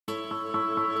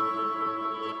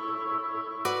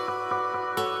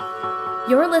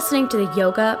You're listening to the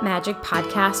Yoga Magic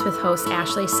Podcast with host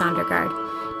Ashley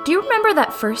Sondergaard. Do you remember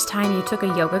that first time you took a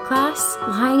yoga class,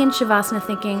 lying in Shavasana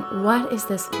thinking, what is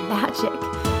this magic?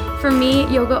 For me,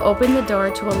 yoga opened the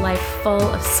door to a life full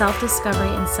of self-discovery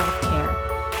and self-care.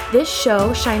 This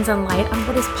show shines a light on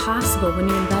what is possible when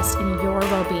you invest in your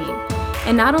well-being.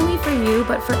 And not only for you,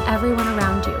 but for everyone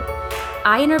around you.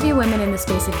 I interview women in the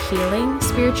space of healing,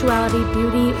 spirituality,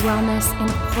 beauty, wellness, and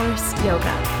of course,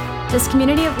 yoga. This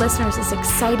community of listeners is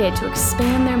excited to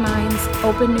expand their minds,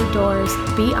 open new doors,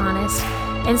 be honest,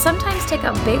 and sometimes take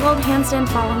a big old handstand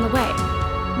fall on the way.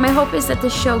 My hope is that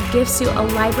this show gives you a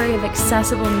library of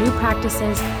accessible new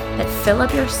practices that fill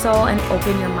up your soul and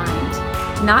open your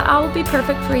mind. Not all will be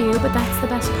perfect for you, but that's the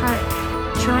best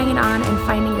part. Trying it on and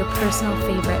finding your personal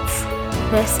favorites.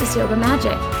 This is Yoga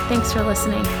Magic. Thanks for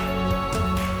listening.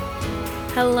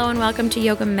 Hello and welcome to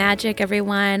Yoga Magic,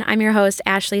 everyone. I'm your host,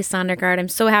 Ashley Sondergaard. I'm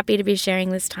so happy to be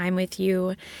sharing this time with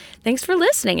you. Thanks for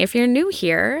listening. If you're new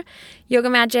here, Yoga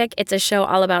Magic, it's a show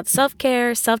all about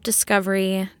self-care,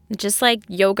 self-discovery. Just like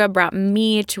yoga brought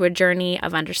me to a journey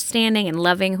of understanding and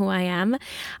loving who I am,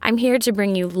 I'm here to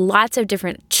bring you lots of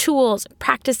different tools,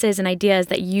 practices, and ideas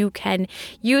that you can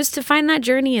use to find that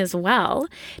journey as well.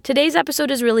 Today's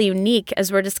episode is really unique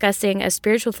as we're discussing a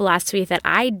spiritual philosophy that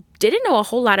I didn't know a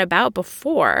whole lot about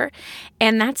before,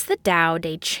 and that's the Tao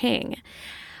Te Ching.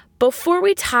 Before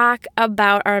we talk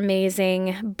about our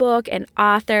amazing book and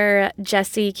author,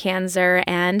 Jessie Kanzer,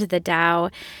 and the Tao,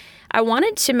 I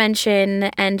wanted to mention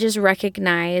and just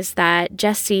recognize that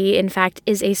Jessie, in fact,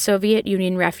 is a Soviet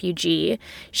Union refugee.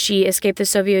 She escaped the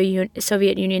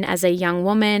Soviet Union as a young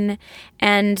woman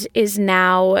and is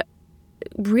now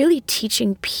really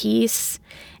teaching peace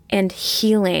and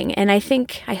healing. And I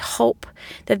hope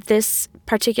that this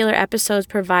particular episode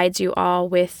provides you all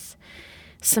with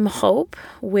some hope,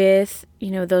 with,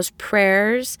 those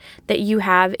prayers that you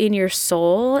have in your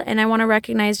soul. And I want to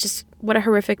recognize just what a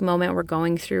horrific moment we're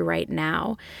going through right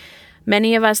now.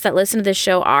 Many of us that listen to this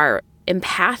show are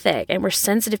empathic and we're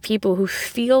sensitive people who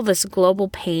feel this global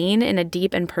pain in a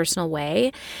deep and personal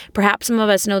way. Perhaps some of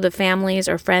us know the families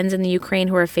or friends in the Ukraine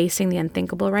who are facing the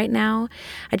unthinkable right now.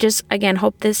 I just, again,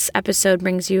 hope this episode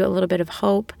brings you a little bit of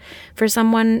hope for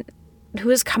someone who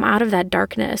has come out of that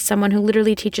darkness, someone who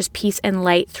literally teaches peace and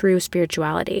light through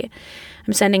spirituality.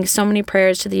 I'm sending so many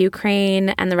prayers to the Ukraine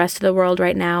and the rest of the world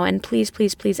right now. And please,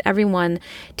 please, please, everyone,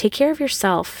 take care of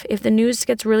yourself. If the news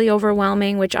gets really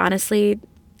overwhelming, which honestly,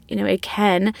 it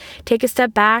can, take a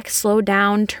step back, slow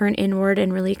down, turn inward,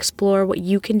 and really explore what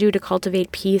you can do to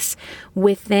cultivate peace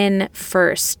within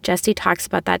first. Jessie talks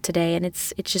about that today, and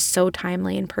it's just so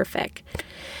timely and perfect.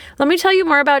 Let me tell you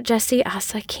more about Jessie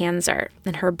Asa Kanzer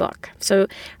and her book. So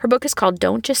her book is called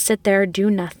Don't Just Sit There,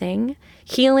 Do Nothing,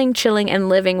 Healing, Chilling, and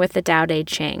Living with the Tao Te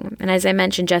Ching. And as I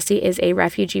mentioned, Jessie is a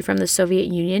refugee from the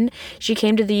Soviet Union. She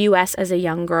came to the U.S. as a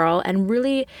young girl, and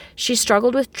really she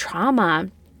struggled with trauma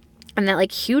and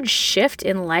that huge shift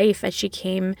in life as she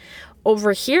came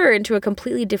over here into a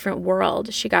completely different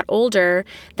world. She got older,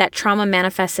 that trauma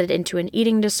manifested into an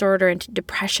eating disorder, into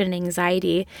depression and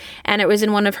anxiety. And it was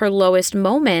in one of her lowest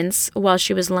moments while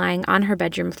she was lying on her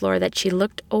bedroom floor that she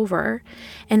looked over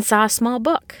and saw a small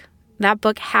book. That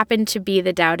book happened to be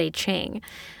the Tao Te Ching.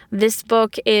 This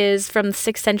book is from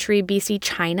 6th century BC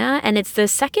China, and it's the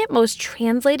second most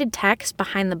translated text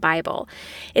behind the Bible.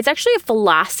 It's actually a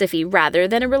philosophy rather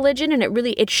than a religion, and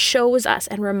it shows us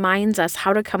and reminds us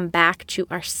how to come back to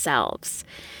ourselves.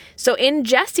 So in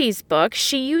Jessie's book,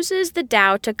 she uses the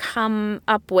Tao to come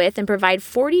up with and provide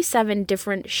 47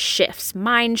 different shifts,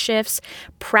 mind shifts,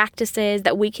 practices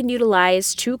that we can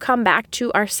utilize to come back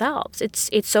to ourselves.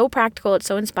 It's so practical. It's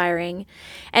so inspiring.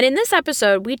 And in this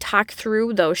episode, we talk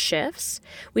through those shifts.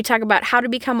 We talk about how to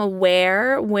become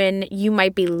aware when you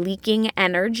might be leaking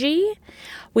energy.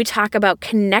 We talk about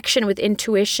connection with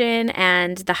intuition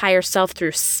and the higher self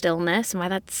through stillness and why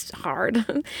that's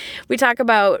hard. We talk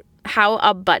about how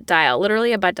a butt dial,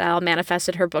 literally a butt dial,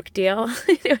 manifested her book deal.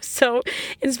 It was so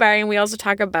inspiring. We also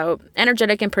talk about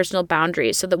energetic and personal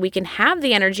boundaries so that we can have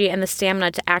the energy and the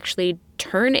stamina to actually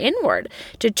turn inward,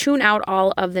 to tune out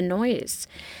all of the noise.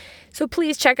 So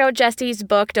please check out Jessie's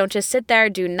book, Don't Just Sit There,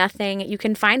 Do Nothing. You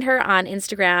can find her on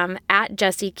Instagram at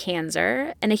Jessie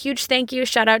Kanzer. And a huge thank you,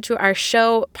 shout out to our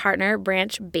show partner,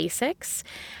 Branch Basics.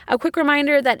 A quick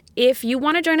reminder that if you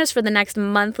want to join us for the next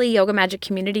monthly Yoga Magic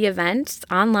community event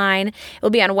online, it will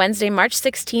be on Wednesday, March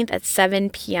 16th at 7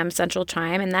 p.m. Central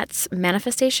Time, and that's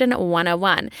Manifestation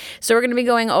 101. So we're going to be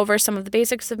going over some of the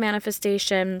basics of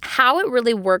manifestation, how it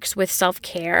really works with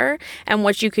self-care, and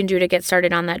what you can do to get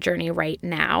started on that journey right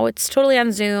now. It's It's totally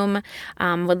on Zoom.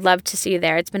 Would love to see you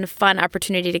there. It's been a fun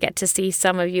opportunity to get to see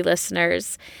some of you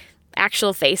listeners'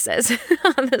 actual faces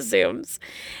on the Zooms.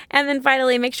 And then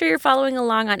finally, make sure you're following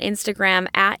along on Instagram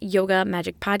at Yoga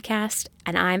Magic Podcast,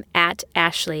 and I'm at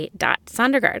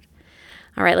Ashley.Sondergaard.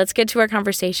 All right, let's get to our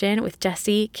conversation with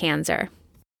Jessie Kanzer.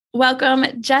 Welcome,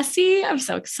 Jessie. I'm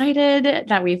so excited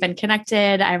that we've been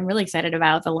connected. I'm really excited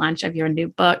about the launch of your new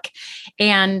book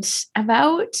and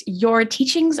about your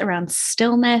teachings around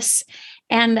stillness.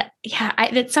 And yeah,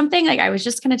 it's something like I was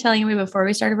just kind of telling you before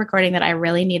we started recording that I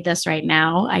really need this right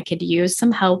now. I could use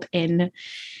some help in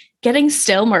getting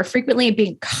still more frequently and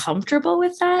being comfortable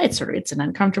with that. It's an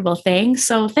uncomfortable thing.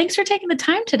 So thanks for taking the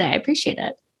time today. I appreciate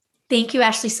it. Thank you,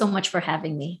 Ashley, so much for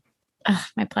having me. Oh,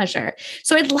 my pleasure.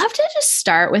 So I'd love to just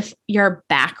start with your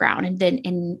background and then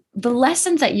in the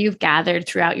lessons that you've gathered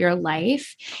throughout your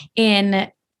life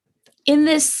in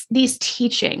these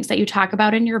teachings that you talk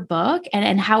about in your book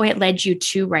and how it led you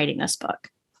to writing this book.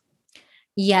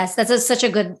 Yes, that's such a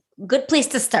good place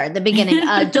to start. The beginning.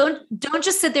 Don't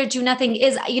just sit there, do nothing.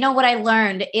 Is what I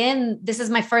learned this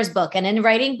is my first book, and in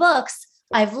writing books,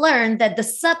 I've learned that the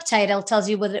subtitle tells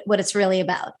you what it's really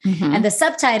about, and the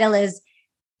subtitle is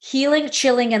Healing,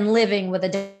 Chilling, and Living with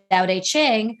the Tao Te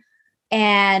Ching.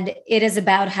 And it is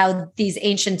about how these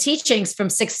ancient teachings from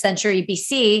 6th century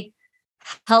BC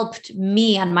helped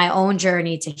me on my own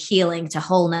journey to healing, to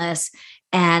wholeness,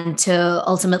 and to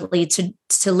ultimately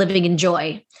to living in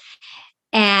joy.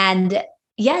 And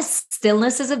yes,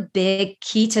 stillness is a big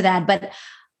key to that. But,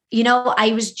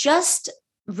 I was just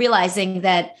realizing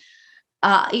that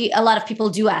a lot of people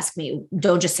do ask me,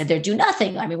 don't just sit there, do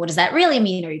nothing. I mean, what does that really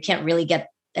mean? Or you can't really get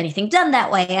anything done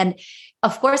that way. And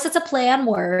of course, it's a play on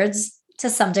words to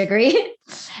some degree.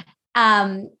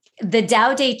 The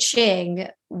Tao Te Ching,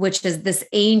 which is this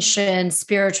ancient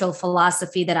spiritual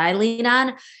philosophy that I lean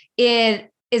on,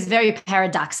 it is very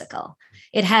paradoxical.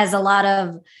 It has a lot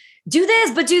of do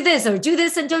this, but do this, or do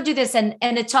this and don't do this. And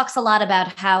it talks a lot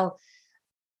about how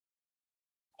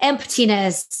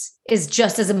emptiness is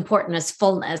just as important as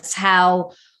fullness,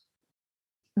 how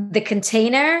the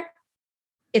container,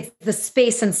 it's the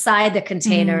space inside the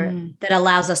container that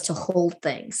allows us to hold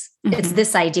things. It's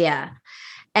this idea.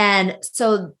 And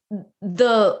so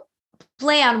the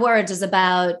play on words is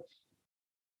about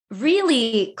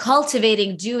really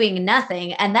cultivating doing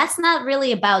nothing. And that's not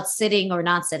really about sitting or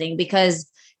not sitting,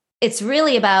 because it's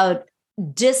really about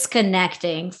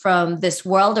disconnecting from this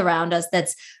world around us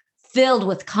that's filled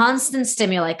with constant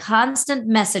stimuli, constant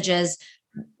messages,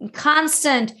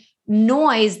 constant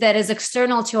noise that is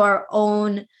external to our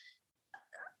own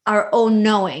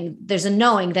knowing. There's a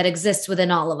knowing that exists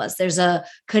within all of us. There's a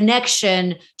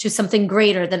connection to something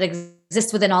greater that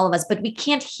exists within all of us, but we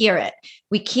can't hear it.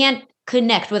 We can't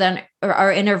connect with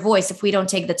our inner voice if we don't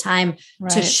take the time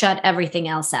to shut everything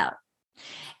else out.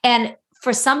 And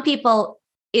for some people,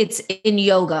 it's in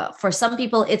yoga. For some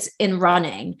people, it's in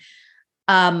running.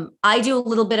 I do a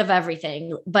little bit of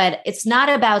everything, but it's not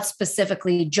about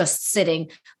specifically just sitting.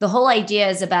 The whole idea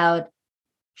is about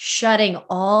shutting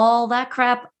all that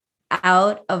crap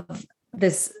out of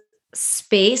this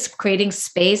space, creating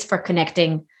space for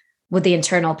connecting with the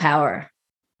internal power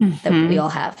that we all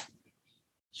have.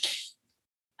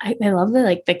 I love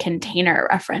the container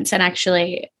reference, and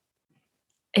actually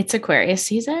it's Aquarius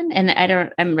season, and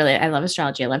I love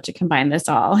astrology. I love to combine this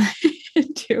all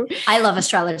too. I love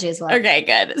astrology as well. Okay,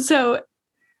 good. So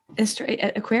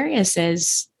Aquarius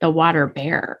is the water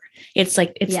bearer. It's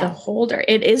the holder.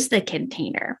 It is the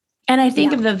container. And I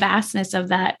think of the vastness of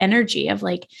that energy of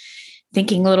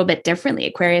thinking a little bit differently.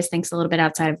 Aquarius thinks a little bit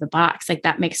outside of the box.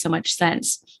 That makes so much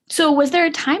sense. So was there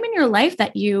a time in your life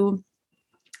that you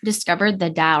discovered the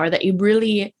Tao, or that you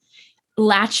really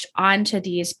latched onto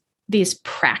these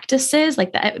practices,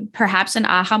 like that, perhaps an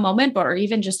aha moment, or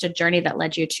even just a journey that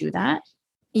led you to that?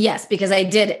 Yes, because I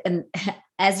did. And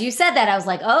as you said that, I was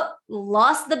like, oh,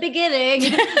 lost the beginning.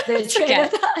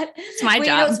 It's my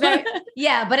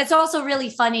job. But it's also really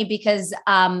funny because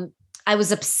I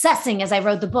was obsessing as I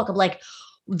wrote the book of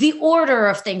the order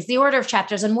of things, the order of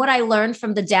chapters. And what I learned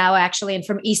from the Tao actually, and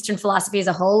from Eastern philosophy as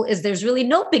a whole, is there's really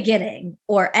no beginning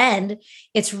or end.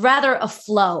 It's rather a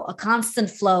flow, a constant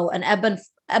flow, an ebb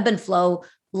and flow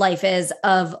life is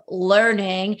of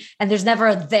learning. And there's never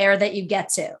a there that you get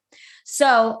to.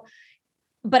 So,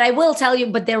 but I will tell you,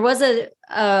 but there was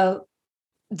a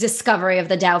discovery of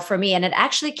the Tao for me. And it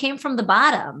actually came from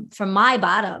my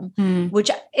bottom,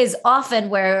 which is often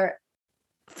where,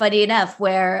 funny enough,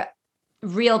 where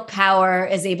real power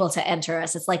is able to enter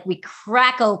us. It's like we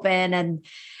crack open, and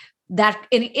that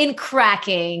in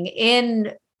cracking,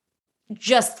 in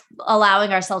just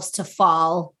allowing ourselves to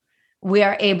fall, we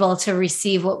are able to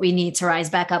receive what we need to rise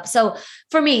back up. So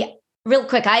for me, real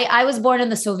quick, I was born in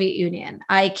the Soviet Union.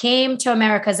 I came to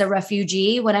America as a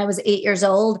refugee when I was 8 years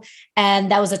old.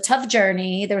 And that was a tough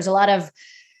journey. There was a lot of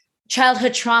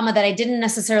childhood trauma that I didn't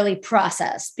necessarily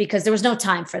process because there was no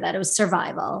time for that. It was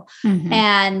survival. Mm-hmm.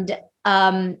 And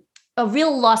a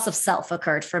real loss of self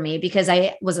occurred for me because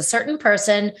I was a certain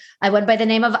person. I went by the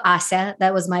name of Asa.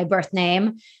 That was my birth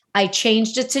name. I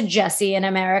changed it to Jessie in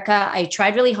America. I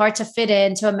tried really hard to fit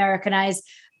in, to Americanize.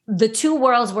 The two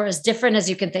worlds were as different as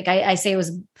you can think. I say it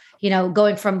was,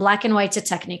 going from black and white to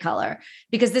Technicolor,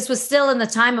 because this was still in the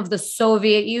time of the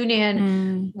Soviet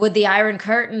Union with the Iron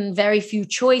Curtain, very few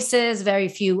choices, very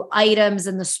few items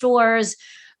in the stores.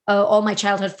 All my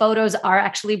childhood photos are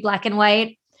actually black and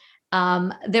white.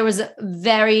 There was a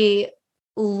very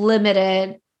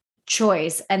limited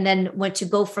choice. And then went to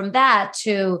go from that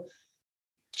to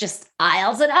just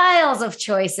aisles and aisles of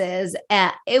choices.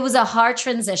 It was a hard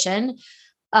transition.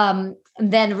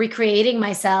 Then recreating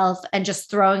myself and just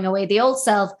throwing away the old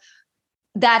self,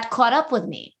 that caught up with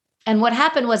me. And what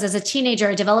happened was, as a teenager,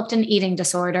 I developed an eating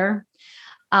disorder.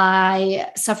 I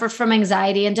suffered from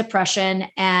anxiety and depression.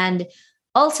 And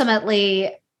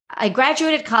ultimately, I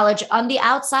graduated college. On the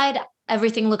outside,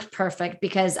 everything looked perfect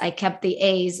because I kept the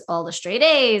A's, all the straight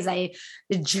A's. I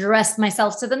dressed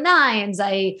myself to the nines.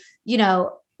 I,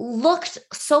 looked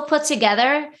so put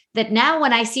together that now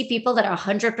when I see people that are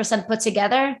 100% put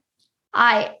together,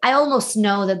 I almost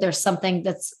know that there's something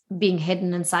that's being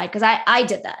hidden inside, because I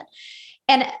did that.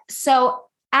 And so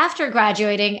after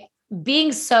graduating,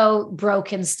 being so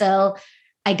broken still,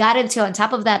 I got into, on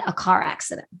top of that, a car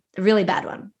accident, a really bad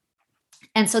one.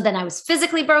 And so then I was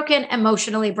physically broken,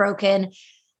 emotionally broken.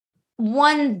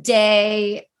 One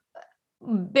day,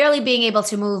 barely being able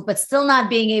to move, but still not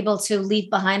being able to leave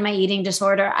behind my eating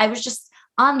disorder. I was just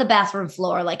on the bathroom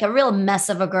floor, like a real mess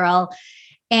of a girl.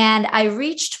 And I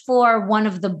reached for one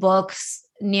of the books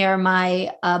near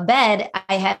my bed.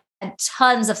 I had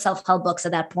tons of self-help books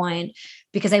at that point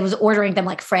because I was ordering them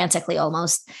like frantically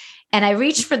almost. And I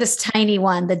reached for this tiny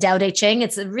one, the Tao Te Ching.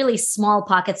 It's a really small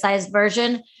pocket-sized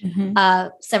version.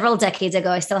 Several decades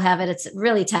ago, I still have it. It's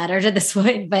really tattered at this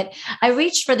point, but I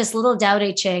reached for this little Tao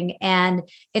Te Ching, and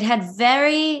it had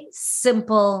very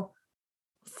simple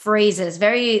phrases,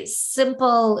 very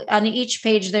simple. On each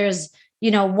page, there's,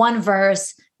 one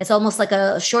verse. It's almost like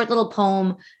a short little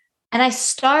poem. And I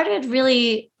started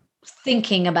really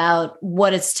thinking about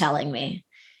what it's telling me.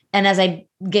 And as I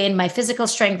gained my physical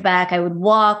strength back, I would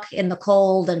walk in the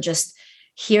cold and just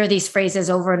hear these phrases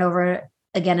over and over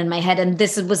again in my head. And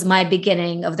this was my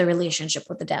beginning of the relationship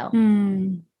with the Tao.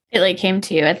 It came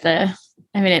to you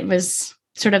it was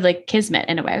sort of like kismet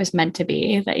in a way. It was meant to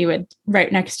be that you would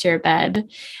right next to your bed.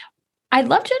 I'd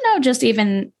love to know just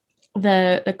even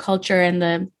the culture and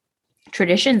the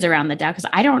traditions around the Tao, because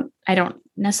I don't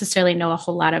necessarily know a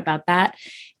whole lot about that.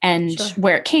 And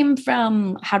where it came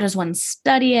from, how does one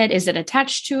study it? Is it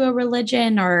attached to a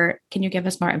religion, or can you give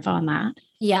us more info on that?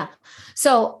 Yeah.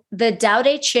 So the Tao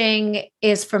Te Ching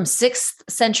is from 6th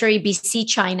century BC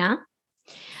China.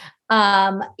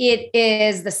 It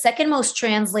is the second most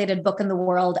translated book in the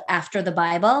world after the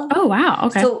Bible. Oh, wow.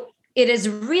 Okay. So it is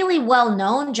really well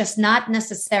known, just not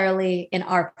necessarily in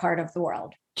our part of the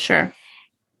world. Sure.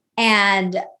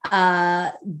 And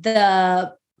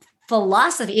the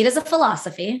philosophy, it is a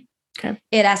philosophy. Okay.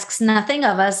 It asks nothing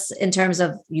of us in terms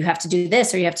of you have to do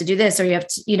this, or you have to do this, or you have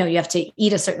to, you have to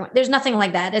eat a certain way. There's nothing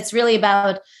like that. It's really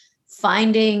about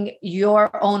finding your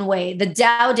own way. The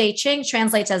Tao Te Ching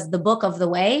translates as the book of the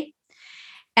way.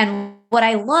 And what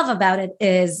I love about it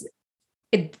is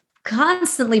it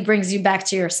constantly brings you back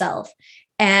to yourself.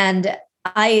 And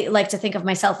I like to think of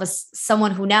myself as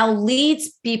someone who now leads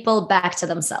people back to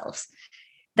themselves.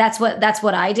 That's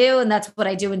what I do. And that's what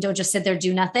I do. And don't just sit there,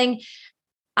 do nothing.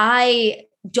 I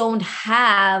don't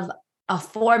have a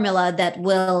formula that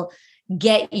will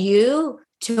get you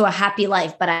to a happy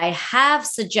life, but I have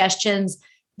suggestions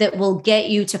that will get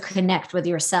you to connect with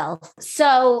yourself.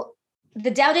 So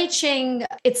the Tao Te Ching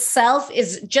itself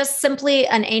is just simply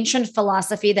an ancient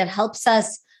philosophy that helps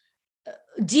us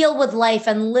deal with life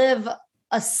and live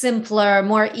a simpler,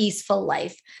 more easeful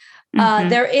life.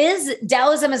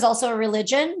 Taoism is also a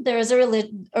religion. There is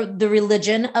the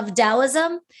religion of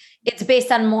Taoism. It's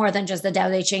based on more than just the Tao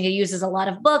Te Ching. It uses a lot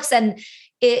of books, and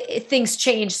things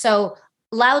change. So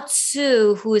Lao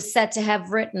Tzu, who is said to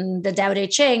have written the Tao Te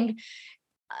Ching,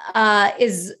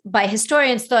 is by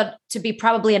historians thought to be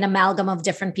probably an amalgam of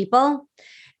different people.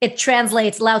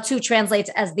 Lao Tzu translates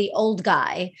as the old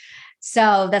guy.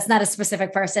 So that's not a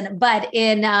specific person. But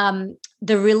in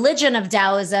the religion of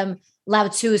Taoism, Lao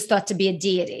Tzu is thought to be a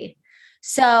deity.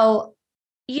 So,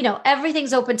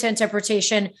 everything's open to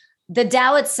interpretation. The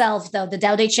Tao itself, though, the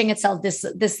Tao Te Ching itself,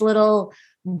 this little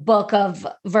book of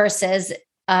verses,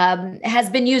 has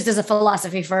been used as a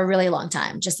philosophy for a really long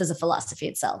time, just as a philosophy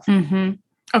itself. Mm-hmm.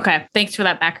 Okay. Thanks for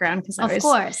that background. Because of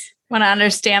course, want to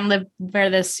understand where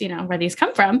these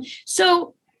come from.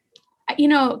 So,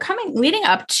 leading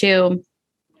up to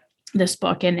this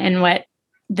book and what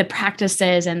the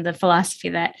practices and the philosophy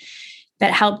that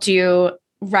helped you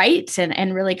write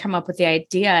and really come up with the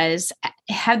ideas,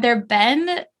 have there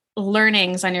been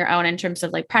learnings on your own in terms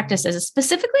of like practices,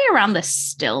 specifically around the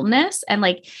stillness and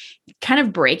like kind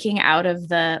of breaking out of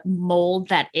the mold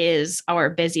that is our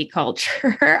busy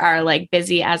culture, our like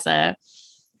busy as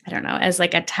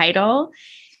like a title,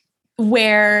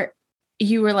 where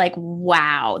you were like,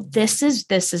 wow, this is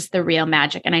the real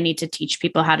magic. And I need to teach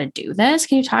people how to do this.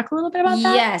 Can you talk a little bit about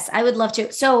that? Yes, I would love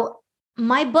to. So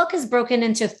my book is broken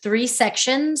into 3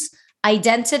 sections: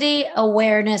 identity,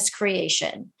 awareness,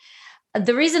 creation.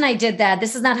 The reason I did that,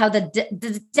 this is not how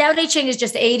the Tao Te Ching is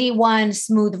just 81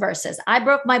 smooth verses. I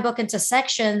broke my book into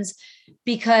sections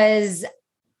because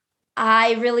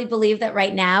I really believe that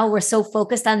right now we're so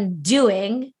focused on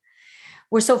doing.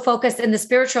 We're so focused in the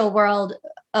spiritual world.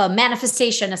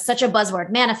 Manifestation is such a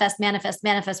buzzword. Manifest, manifest,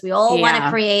 manifest. We all want to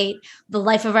create the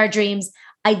life of our dreams.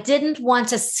 I didn't want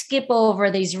to skip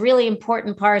over these really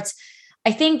important parts.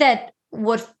 I think that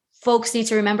what folks need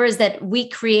to remember is that we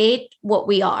create what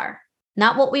we are.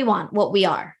 Not what we want, what we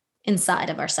are inside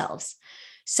of ourselves.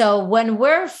 So when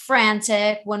we're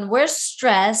frantic, when we're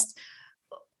stressed,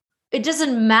 it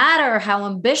doesn't matter how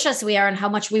ambitious we are and how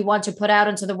much we want to put out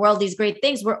into the world these great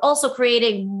things. We're also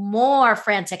creating more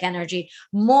frantic energy,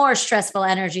 more stressful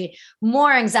energy,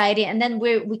 more anxiety. And then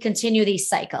we continue these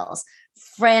cycles: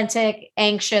 frantic,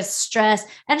 anxious, stress.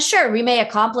 And sure, we may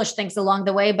accomplish things along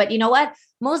the way, but you know what?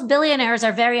 Most billionaires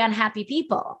are very unhappy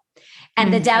people.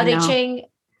 And the Tao Te Ching,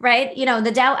 right?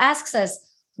 The Tao asks us,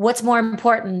 what's more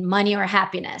important, money or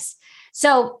happiness?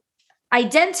 So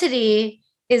identity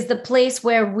is the place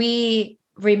where we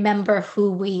remember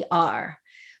who we are,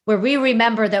 where we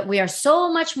remember that we are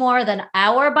so much more than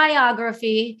our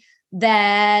biography,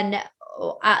 than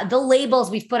the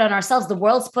labels we've put on ourselves, the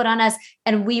world's put on us,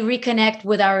 and we reconnect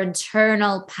with our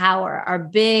internal power, our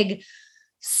big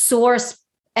source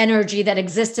energy that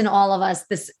exists in all of us.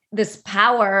 This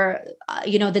power,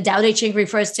 the Tao Te Ching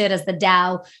refers to it as the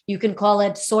Tao. You can call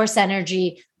it source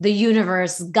energy, the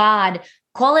universe, God,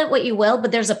 call it what you will,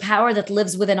 but there's a power that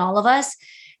lives within all of us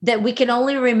that we can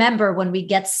only remember when we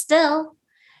get still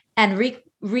and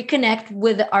reconnect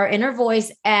with our inner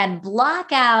voice and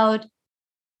block out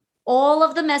all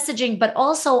of the messaging, but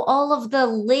also all of the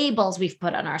labels we've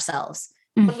put on ourselves.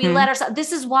 Mm-hmm. When we let ourselves,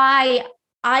 this is why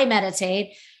I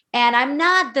meditate. And I'm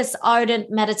not this ardent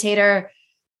meditator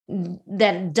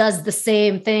that does the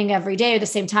same thing every day or the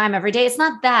same time every day. It's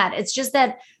not that. It's just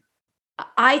that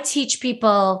I teach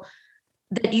people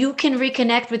that you can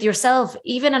reconnect with yourself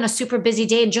even on a super busy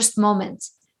day in just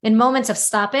moments, in moments of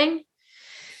stopping,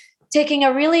 taking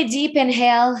a really deep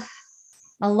inhale,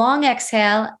 a long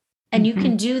exhale, and you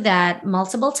can do that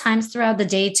multiple times throughout the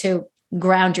day to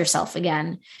ground yourself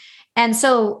again. And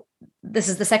so this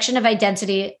is the section of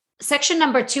identity. Section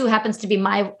number 2 happens to be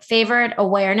my favorite,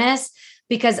 awareness,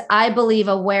 because I believe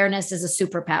awareness is a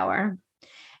superpower.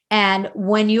 And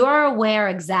when you're aware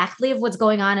exactly of what's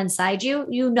going on inside you,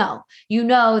 you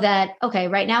know that, okay,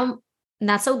 right now,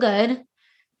 not so good.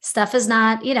 Stuff is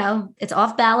not, it's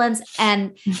off balance.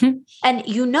 And, and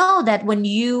you know that when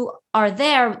you are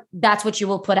there, that's what you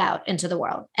will put out into the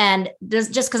world. And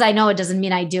just because I know it doesn't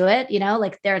mean I do it,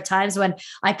 like there are times when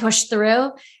I push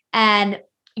through and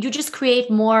you just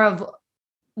create more of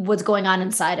what's going on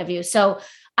inside of you. So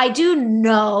I do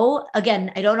know,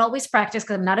 again, I don't always practice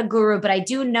because I'm not a guru, but I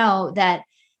do know that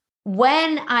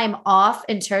when I'm off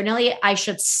internally, I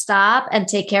should stop and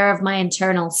take care of my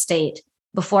internal state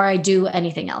before I do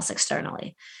anything else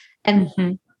externally.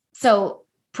 And so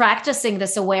practicing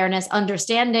this awareness,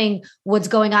 understanding what's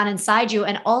going on inside you,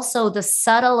 and also the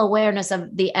subtle awareness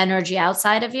of the energy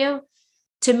outside of you,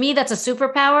 to me, that's a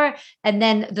superpower. And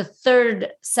then the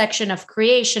third section of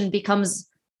creation becomes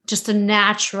just a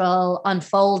natural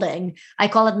unfolding. I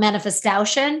call it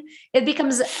manifestation. It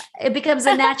becomes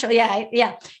a natural.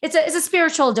 Yeah. It's a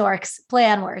spiritual dorks play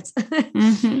on words.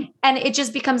 And it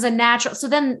just becomes a natural. So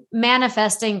then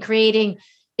manifesting, creating,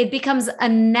 it becomes a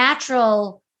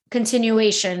natural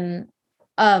continuation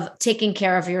of taking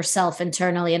care of yourself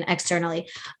internally and externally.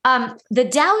 The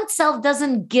Tao itself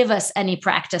doesn't give us any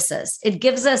practices. It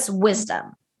gives us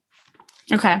wisdom.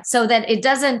 Okay. So that it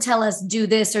doesn't tell us do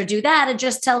this or do that. It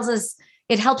just tells us,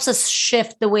 it helps us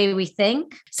shift the way we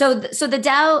think. So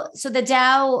the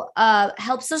Tao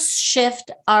helps us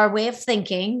shift our way of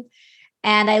thinking.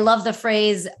 And I love the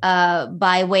phrase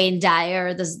by Wayne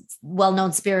Dyer, this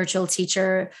well-known spiritual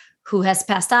teacher who has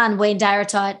passed on. Wayne Dyer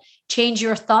taught, change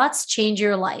your thoughts, change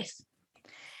your life.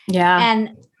 Yeah.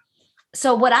 And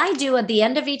so what I do at the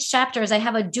end of each chapter is I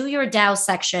have a do your Tao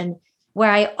section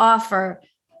where I offer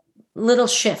little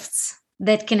shifts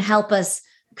that can help us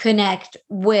connect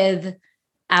with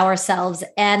ourselves.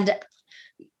 And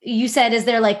you said, is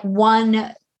there like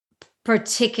one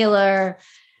particular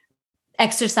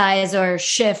exercise or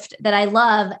shift that I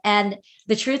love? And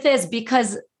the truth is,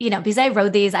 because I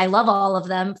wrote these, I love all of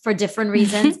them for different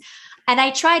reasons. And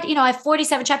I tried, I have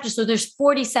 47 chapters. So there's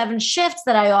 47 shifts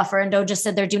that I offer, and don't just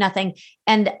sit there, do nothing.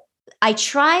 And I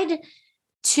tried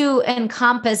to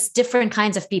encompass different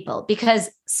kinds of people, because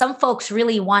some folks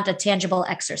really want a tangible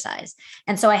exercise.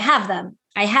 And so I have them.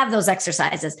 I have those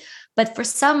exercises. But for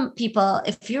some people,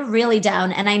 if you're really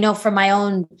down, and I know from my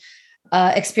own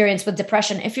experience with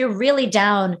depression, if you're really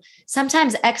down,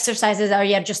 sometimes exercises are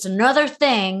just another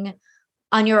thing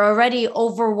on your already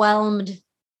overwhelmed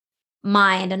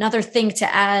mind, another thing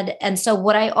to add. And so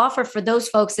what I offer for those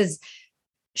folks is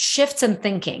shifts in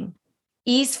thinking,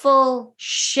 easeful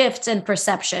shifts in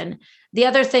perception. The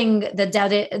other thing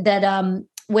that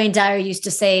Wayne Dyer used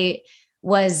to say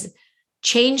was,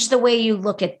 change the way you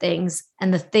look at things,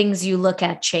 and the things you look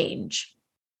at change.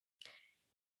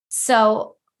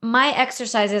 So my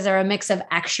exercises are a mix of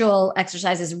actual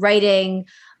exercises, writing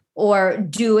or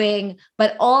doing,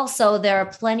 but also there are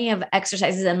plenty of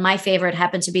exercises. And my favorite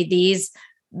happen to be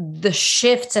the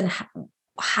shifts in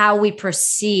how we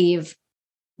perceive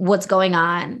what's going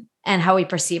on and how we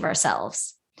perceive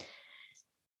ourselves.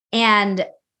 And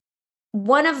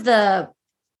one of the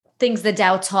things the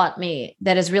Tao taught me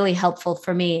that is really helpful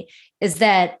for me is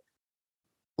that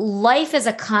life is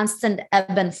a constant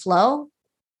ebb and flow.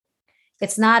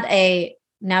 It's not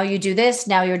now you do this,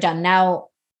 now you're done. Now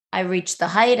I reached the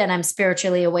height and I'm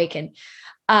spiritually awakened.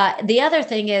 The other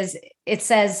thing is, it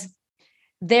says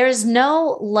there's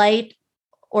no light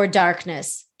or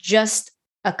darkness, just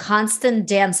a constant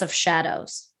dance of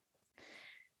shadows.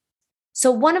 So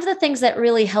one of the things that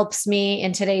really helps me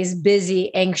in today's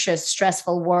busy, anxious,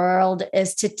 stressful world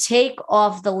is to take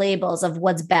off the labels of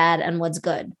what's bad and what's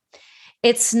good.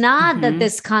 It's not that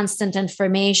this constant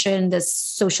information, this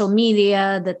social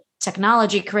media, the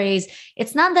technology craze,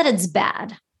 it's not that it's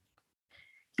bad.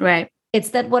 Right.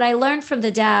 It's that what I learned from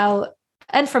the Tao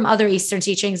and from other Eastern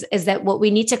teachings is that what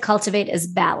we need to cultivate is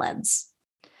balance.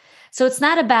 So it's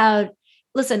not about,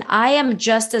 listen, I am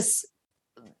just as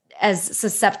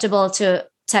susceptible to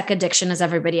tech addiction as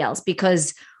everybody else,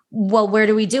 because, well, where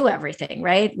do we do everything,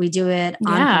 right? We do it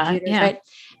on computers, right?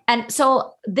 And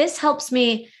so this helps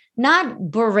me not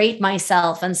berate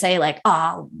myself and say like,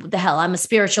 oh, what the hell, I'm a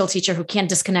spiritual teacher who can't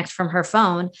disconnect from her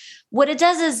phone. What it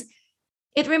does is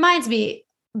it reminds me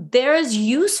there's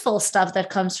useful stuff that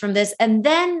comes from this. And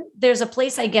then there's a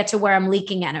place I get to where I'm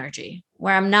leaking energy,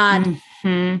 where I'm not,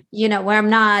 where I'm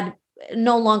not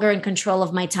no longer in control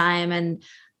of my time. And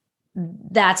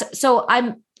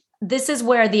this is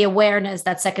where the awareness,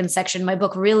 that second section, my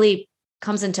book really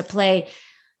comes into play.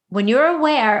 When you're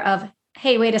aware of,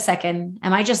 hey, wait a second,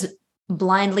 am I just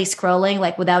blindly scrolling,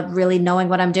 like without really knowing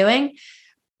what I'm doing?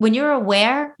 When you're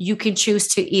aware, you can choose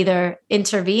to either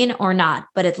intervene or not,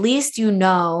 but at least you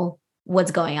know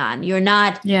what's going on. You're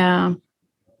not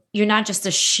just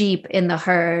a sheep in the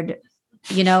herd,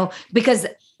 because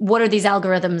what are these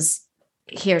algorithms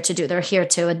here to do? They're here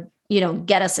to,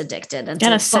 get us addicted and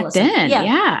get us sucked in.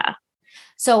 Yeah.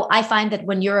 So I find that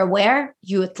when you're aware,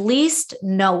 you at least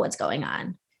know what's going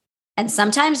on. And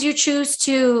sometimes you choose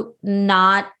to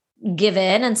not give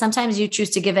in, and sometimes you choose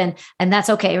to give in, and that's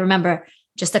okay. Remember,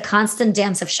 just a constant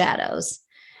dance of shadows.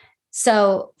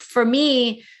 So for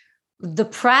me, the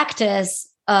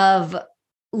practice of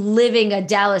living a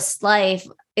Taoist life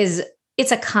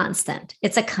it's a constant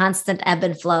ebb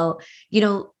and flow.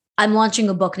 I'm launching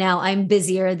a book now. I'm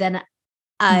busier than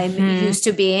I'm used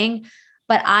to being,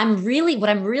 but what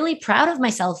I'm really proud of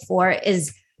myself for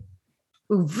is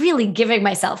really giving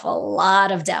myself a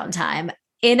lot of downtime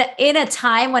in a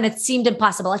time when it seemed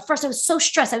impossible. At first I was so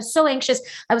stressed. I was so anxious.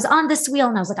 I was on this wheel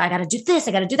and I was like, I got to do this.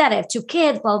 I got to do that. I have 2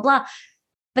 kids, blah, blah, blah.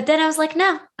 But then I was like,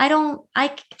 no,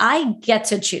 I get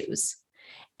to choose.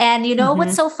 And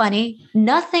what's so funny?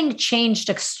 Nothing changed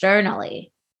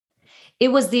externally.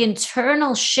 It was the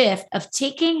internal shift of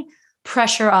taking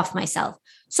pressure off myself.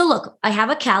 So look, I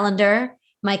have a calendar.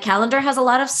 My calendar has a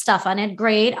lot of stuff on it.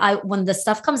 Great. When the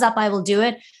stuff comes up, I will do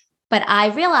it. But I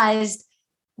realized,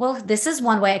 well, this is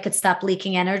one way I could stop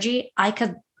leaking energy. I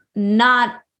could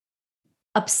not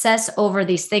obsess over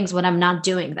these things when I'm not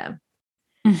doing them.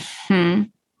 Mm-hmm.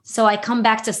 So I come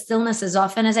back to stillness as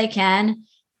often as I can.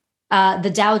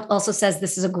 The Tao also says,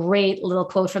 this is a great little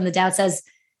quote from the Tao. It says,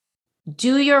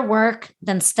 do your work,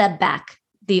 then step back.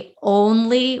 The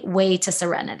only way to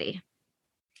serenity.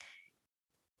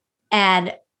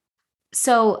 And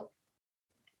so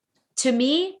to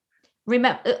me,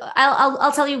 remember,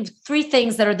 I'll tell you 3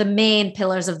 things that are the main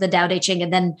pillars of the Tao Te Ching,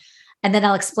 and then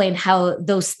I'll explain how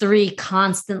those 3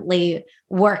 constantly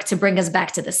work to bring us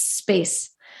back to this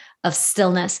space of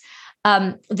stillness.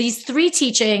 These 3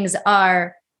 teachings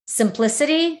are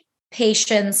simplicity,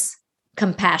 patience,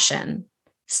 compassion,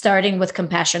 starting with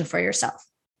compassion for yourself.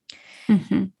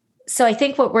 Mm-hmm. So I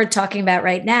think what we're talking about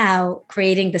right now,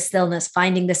 creating the stillness,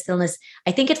 finding the stillness,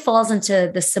 I think it falls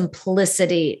into the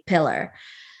simplicity pillar.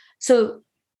 So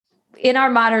in our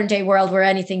modern day world, we're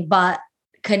anything but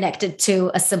connected to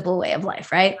a simple way of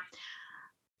life, right?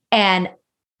 And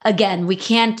again, we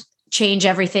can't change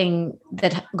everything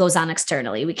that goes on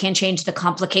externally. We can't change the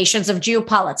complications of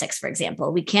geopolitics, for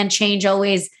example. We can't change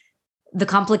always the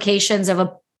complications of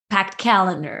a packed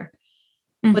calendar.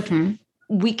 Mm-hmm. But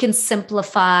we can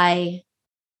simplify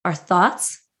our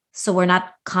thoughts so we're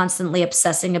not constantly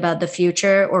obsessing about the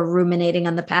future or ruminating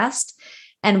on the past.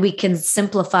 And we can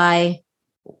simplify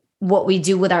what we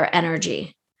do with our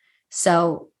energy.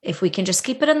 So if we can just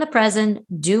keep it in the present,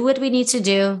 do what we need to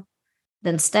do,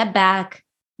 then step back,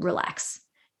 relax.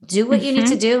 Do what you need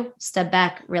to do, step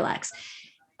back, relax.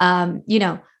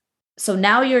 So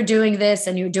now you're doing this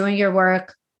and you're doing your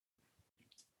work.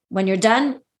 When you're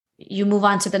done, you move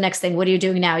on to the next thing. What are you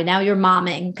doing now? Now you're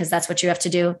momming because that's what you have to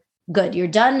do. Good. You're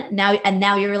done now. And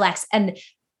now you're relaxed. And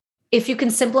if you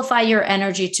can simplify your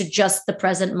energy to just the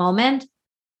present moment,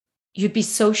 you'd be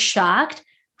so shocked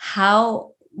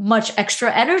how much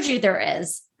extra energy there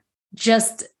is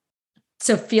just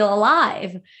to feel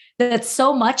alive. That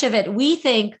so much of it, we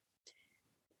think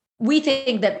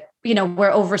that,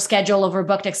 we're overscheduled,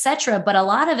 overbooked, etc. But a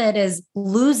lot of it is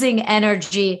losing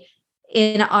energy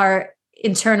in our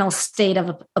internal state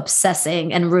of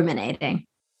obsessing and ruminating.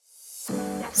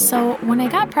 So when I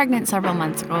got pregnant several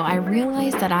months ago, I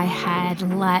realized that I had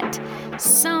let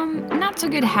some not so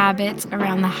good habits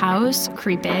around the house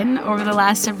creep in over the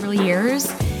last several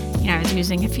years. I was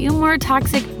using a few more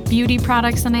toxic beauty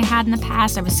products than I had in the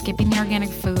past. I was skipping the organic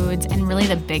foods. And really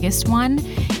the biggest one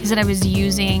is that I was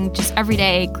using just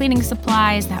everyday cleaning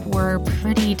supplies that were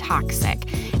pretty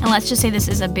toxic. And let's just say this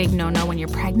is a big no-no when you're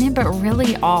pregnant, but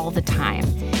really all the time.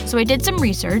 So I did some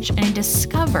research and I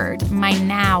discovered my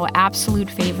now absolute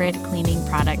favorite cleaning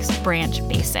products, Branch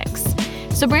Basics.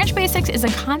 So Branch Basics is a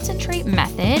concentrate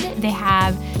method. They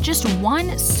have just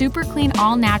one super clean,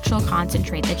 all-natural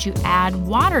concentrate that you add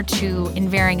water to in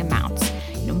varying amounts.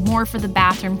 More for the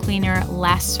bathroom cleaner,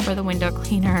 less for the window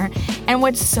cleaner. And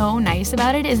what's so nice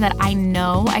about it is that I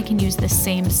know I can use the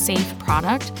same safe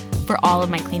product for all of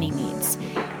my cleaning needs.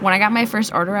 When I got my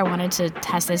first order, I wanted to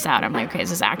test this out. I'm like, okay,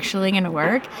 is this actually going to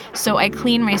work? So I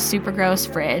cleaned my super gross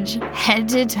fridge head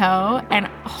to toe, and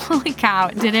holy cow,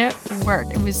 did it work.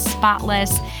 It was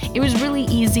spotless. It was really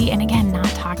easy, and again, not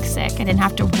toxic. I didn't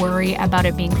have to worry about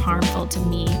it being harmful to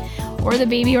me or the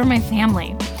baby or my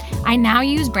family. I now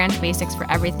use Branch Basics for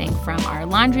everything from our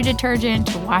laundry detergent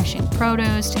to washing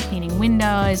produce to cleaning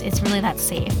windows. It's really that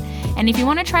safe. And if you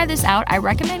want to try this out, I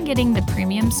recommend getting the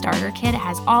premium starter kit. It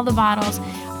has all the bottles,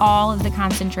 all of the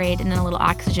concentrate, and then a little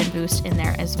oxygen boost in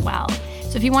there as well.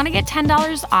 So if you want to get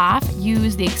 $10 off,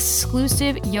 use the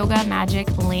exclusive Yoga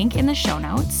Magic link in the show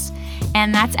notes.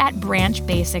 And that's at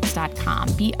branchbasics.com,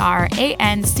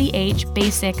 BRANCH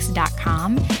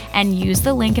basics.com, and use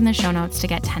the link in the show notes to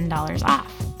get $10 off.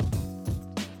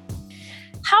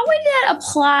 How would that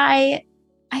apply?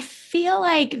 I feel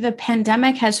like the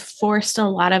pandemic has forced a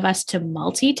lot of us to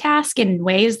multitask in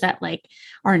ways that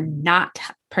are not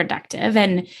productive.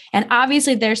 And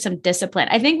obviously there's some discipline.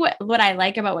 I think what I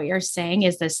like about what you're saying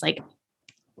is this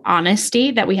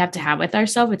honesty that we have to have with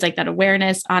ourselves. It's that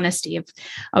awareness, honesty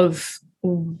of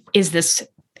am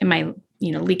I,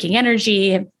 leaking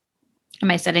energy? Am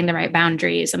I setting the right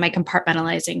boundaries? Am I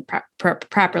compartmentalizing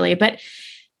properly? But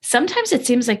sometimes it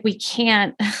seems like we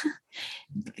can't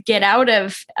get out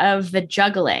of the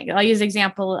juggling. I'll use an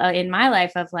example in my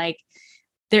life of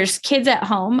there's kids at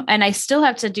home and I still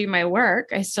have to do my work.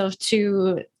 I still have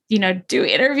to, do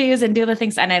interviews and do the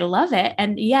things, and I love it.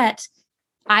 And yet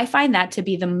I find that to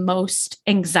be the most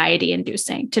anxiety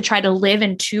inducing, to try to live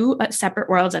in 2 separate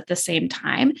worlds at the same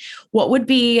time. What would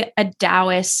be a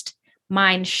Taoist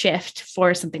mind shift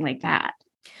for something like that?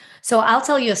 So I'll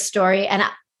tell you a story, and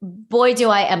boy, do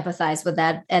I empathize with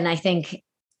that. And I think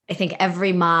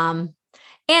every mom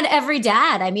and every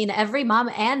dad, I mean, every mom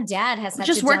and dad has had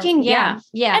just to working. Yeah.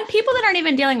 Yeah. And people that aren't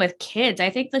even dealing with kids. I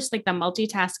think this like the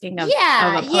multitasking of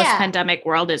a post-pandemic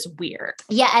world is weird.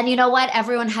 Yeah. And you know what?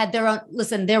 Everyone had their own,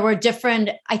 listen, there were different,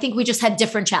 I think we just had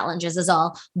different challenges is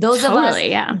all. Those of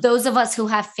us who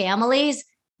have families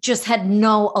just had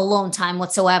no alone time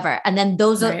whatsoever. And then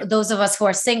those of us who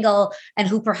are single and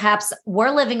who perhaps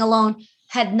were living alone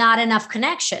had not enough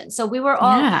connection. So we were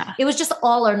all, it was just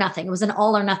all or nothing. It was an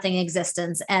all or nothing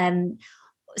existence and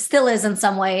still is in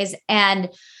some ways. And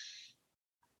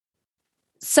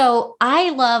so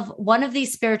I love one of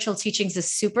these spiritual teachings is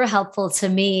super helpful to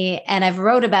me. And I've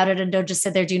wrote about it and don't just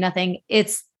sit there, do nothing.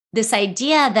 It's this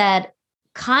idea that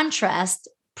contrast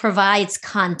provides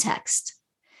context.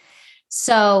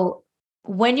 So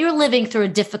when you're living through a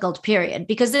difficult period,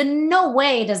 because in no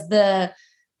way does the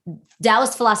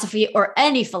Taoist philosophy or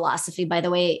any philosophy, by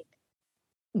the way,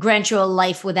 grant you a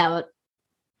life without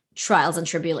trials and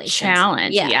tribulations.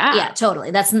 Challenge. Yeah,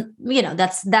 totally. That's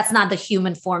not the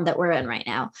human form that we're in right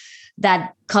now.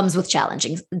 That comes with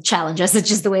challenges. It's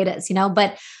just the way it is,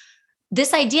 but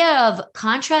this idea of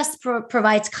contrast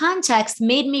provides context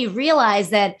made me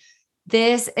realize that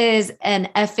this is an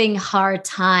effing hard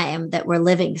time that we're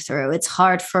living through. It's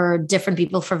hard for different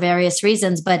people for various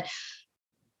reasons, but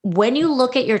when you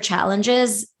look at your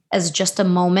challenges as just a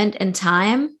moment in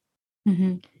time,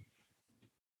 it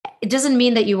doesn't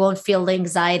mean that you won't feel the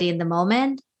anxiety in the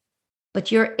moment,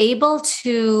 but you're able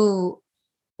to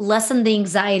lessen the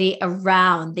anxiety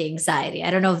around the anxiety.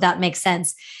 I don't know if that makes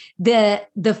sense. The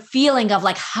feeling of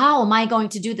like, how am I going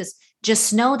to do this?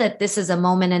 Just know that this is a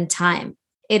moment in time.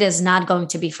 It is not going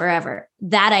to be forever.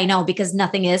 That I know because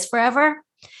nothing is forever.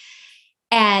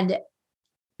 And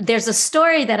there's a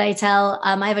story that I tell.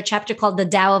 I have a chapter called The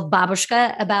Tao of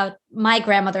Babushka about my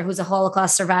grandmother, who's a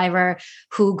Holocaust survivor,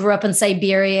 who grew up in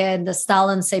Siberia, in the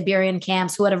Stalin Siberian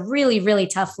camps, who had a really, really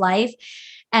tough life.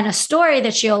 And a story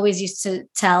that she always used to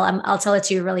tell, I'll tell it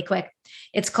to you really quick.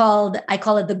 I call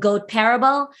it the goat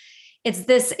parable.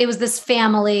 It was this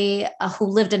family who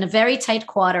lived in a very tight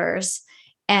quarters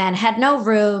and had no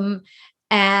room.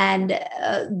 And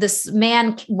this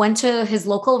man went to his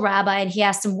local rabbi and he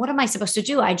asked him, what am I supposed to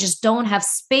do? I just don't have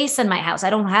space in my house. I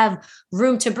don't have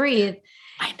room to breathe.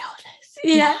 I know this.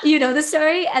 Yeah. You know the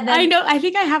story? And then I know. I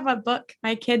think I have a book,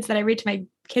 that I read to my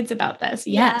kids about this.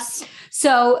 Yes. Yeah.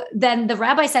 So then the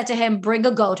rabbi said to him, bring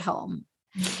a goat home.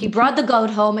 He brought the goat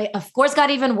home. It, of course, got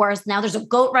even worse. Now there's a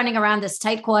goat running around this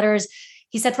tight quarters.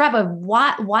 He said, Rabbi,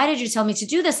 why did you tell me to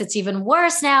do this? It's even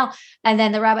worse now. And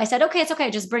then the rabbi said, okay, it's okay.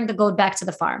 Just bring the goat back to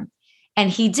the farm. And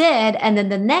he did. And then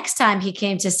the next time he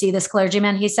came to see this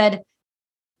clergyman, he said,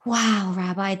 wow,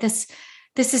 Rabbi, this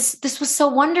was so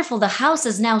wonderful. The house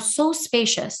is now so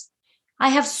spacious. I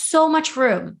have so much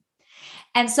room.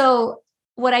 And so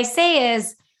what I say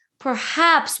is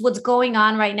perhaps what's going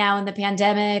on right now in the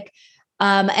pandemic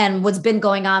and what's been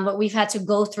going on, what we've had to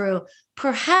go through,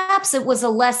 perhaps it was a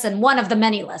lesson, one of the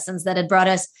many lessons that had brought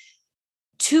us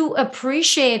to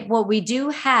appreciate what we do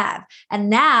have. And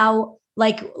now,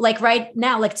 like right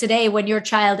now, like today, when your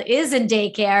child is in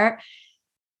daycare,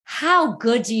 how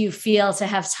good do you feel to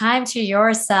have time to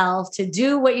yourself, to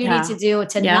do what you need to do,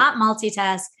 to not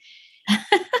multitask,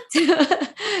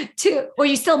 or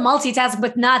you still multitask,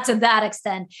 but not to that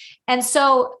extent. And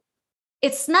so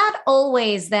it's not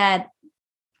always that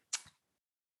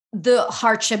the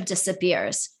hardship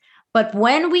disappears. But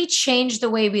when we change the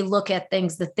way we look at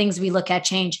things, the things we look at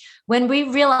change. When we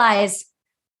realize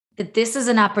that this is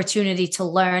an opportunity to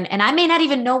learn, and I may not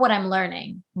even know what I'm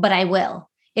learning, but I will.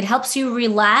 It helps you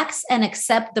relax and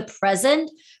accept the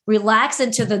present, relax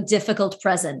into the difficult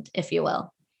present, if you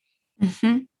will.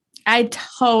 Mm-hmm. I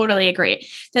totally agree.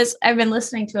 I've been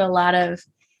listening to a lot of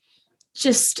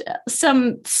just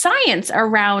some science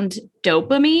around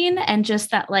dopamine and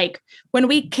just that, like, when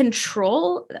we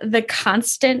control the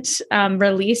constant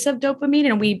release of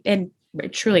dopamine and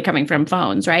truly coming from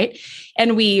phones, right?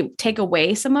 And we take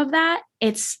away some of that.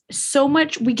 It's so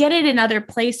much, we get it in other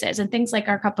places, and things like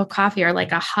our cup of coffee are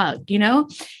like a hug,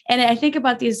 And I think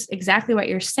about these, exactly what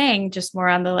you're saying, just more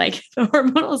on the the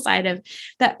hormonal side of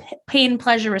that pain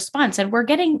pleasure response. And we're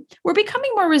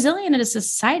becoming more resilient as a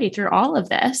society through all of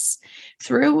this,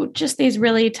 through just these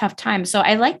really tough times. So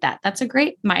I like that. That's a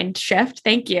great mind shift.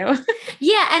 Thank you.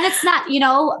 Yeah. And it's not,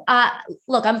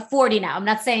 look, I'm 40 now. I'm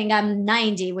not saying I'm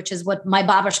 90, which is what my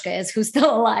babushka is, who's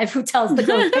still alive, who tells the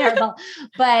goat parable.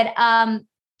 But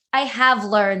I have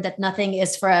learned that nothing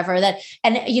is forever.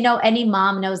 Any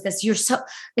mom knows this.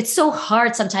 It's so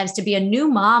hard sometimes to be a new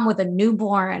mom with a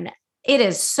newborn. It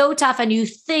is so tough. And you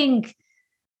think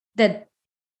that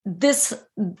this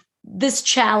this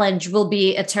challenge will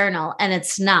be eternal, and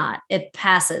it's not. It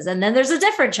passes. And then there's a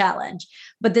different challenge.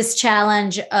 But this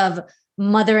challenge of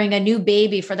mothering a new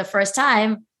baby for the first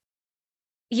time,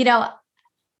 you know,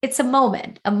 it's a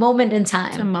moment in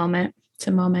time. It's a moment. It's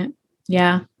a moment.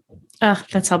 Yeah. Oh,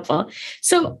 that's helpful.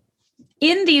 So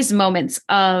in these moments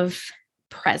of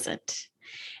present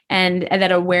and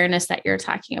that awareness that you're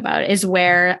talking about is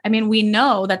where, I mean, we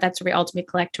know that that's where we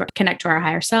ultimately connect to our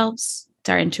higher selves,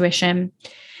 to our intuition.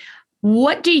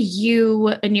 What do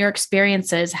you, in your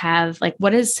experiences, have, like,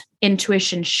 what has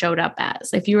intuition showed up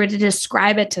as? If you were to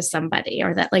describe it to somebody,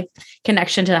 or that like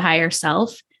connection to the higher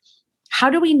self,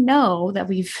 how do we know that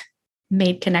we've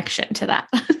made connection to that?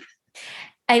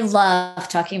 I love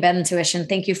talking about intuition.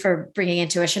 Thank you for bringing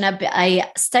intuition up. I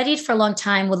studied for a long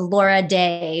time with Laura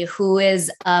Day, who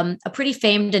is a pretty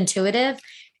famed intuitive.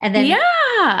 And then,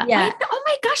 oh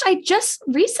my gosh, I just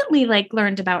recently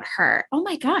learned about her. Oh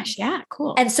my gosh. Yeah.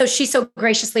 Cool. And so she so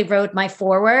graciously wrote my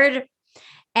foreword,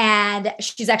 and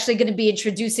she's actually going to be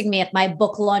introducing me at my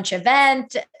book launch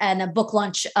event, and a book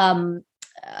launch event,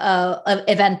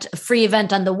 a free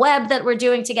event on the web that we're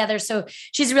doing together. So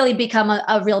she's really become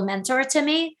a real mentor to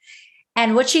me.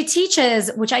 And what she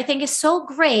teaches, which I think is so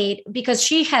great, because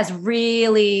she has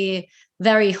really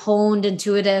very honed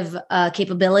intuitive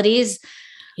capabilities.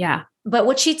 Yeah. But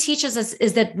what she teaches us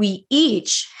is that we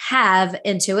each have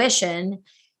intuition,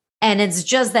 and it's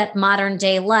just that modern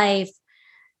day life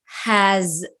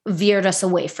has veered us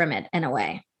away from it in a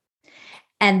way.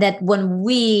 And that when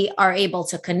we are able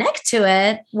to connect to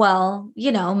it, well,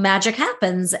 magic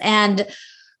happens. And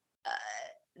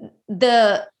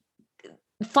the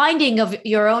finding of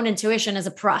your own intuition is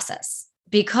a process,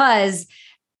 because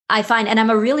I find, and I'm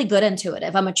a really good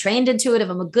intuitive, I'm a trained intuitive,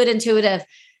 I'm a good intuitive.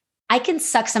 I can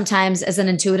suck sometimes as an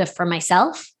intuitive for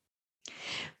myself.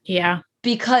 Yeah.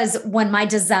 Because when my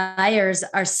desires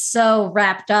are so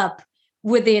wrapped up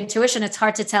with the intuition, it's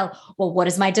hard to tell, well, what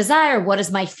is my desire? What is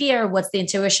my fear? What's the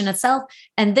intuition itself?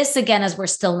 And this again is where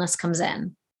stillness comes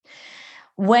in.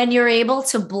 When you're able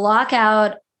to block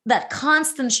out that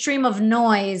constant stream of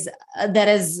noise that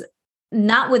is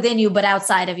not within you, but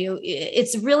outside of you,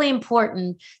 it's really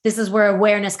important. This is where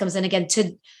awareness comes in again,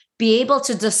 to be able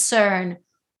to discern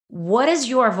what is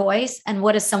your voice and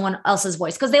what is someone else's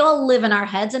voice, because they all live in our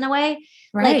heads in a way.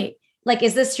 Right. Like,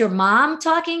 is this your mom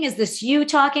talking? Is this you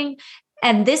talking?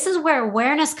 And this is where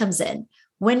awareness comes in.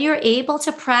 When you're able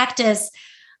to practice,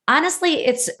 honestly,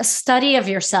 it's a study of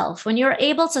yourself. When you're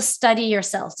able to study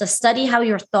yourself, to study how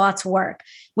your thoughts work,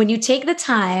 when you take the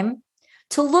time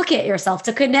to look at yourself,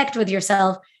 to connect with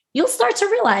yourself, you'll start to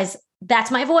realize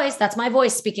that's my voice. That's my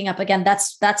voice speaking up again.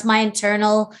 That's my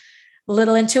internal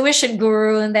little intuition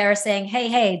guru in there saying,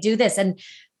 hey, do this. And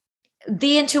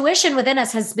the intuition within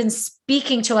us has been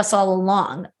speaking to us all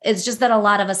along. It's just that a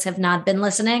lot of us have not been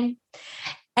listening.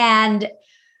 And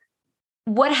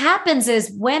what happens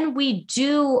is when we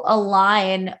do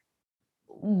align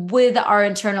with our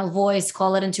internal voice,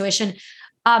 call it intuition,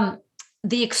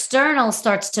 the external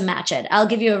starts to match it. I'll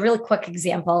give you a really quick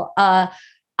example. I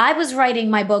was writing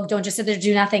my book, Don't Just Sit There,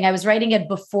 Do Nothing. I was writing it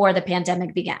before the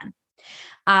pandemic began.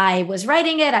 I was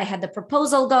writing it. I had the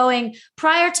proposal going.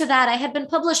 Prior to that, I had been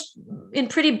published in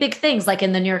pretty big things, like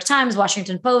in the New York Times,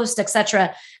 Washington Post,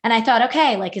 etc. And I thought,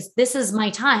 okay, this is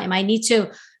my time. I need to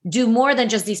do more than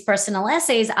just these personal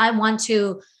essays. I want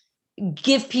to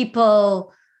give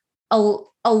people a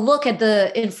look at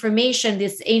the information,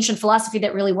 this ancient philosophy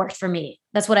that really worked for me.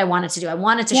 That's what I wanted to do. I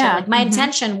wanted to share. My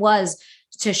intention was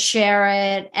to share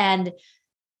it. And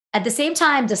at the same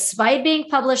time, despite being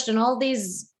published in all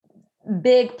these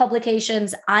big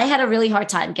publications, I had a really hard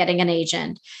time getting an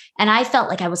agent. And I felt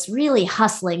like I was really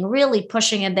hustling, really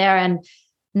pushing it there, and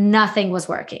nothing was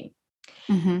working.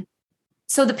 Mm-hmm.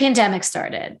 So the pandemic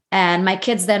started, and my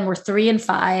kids then were 3 and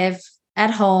 5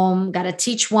 at home, got to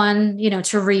teach one,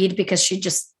 to read because she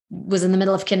just was in the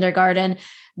middle of kindergarten.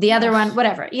 The other one,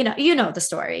 whatever, you know the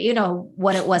story, you know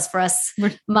what it was for us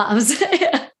moms.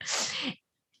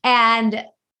 And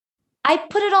I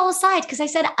put it all aside because I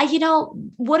said,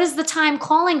 what is the time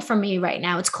calling for me right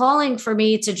now? It's calling for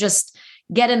me to just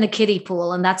get in the kiddie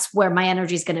pool. And that's where my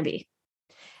energy is going to be.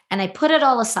 And I put it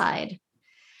all aside.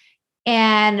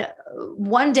 And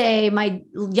one day my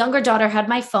younger daughter had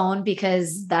my phone,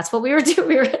 because that's what we were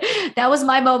doing. That was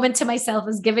my moment to myself,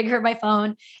 was giving her my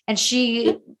phone. And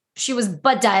she was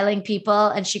butt dialing people.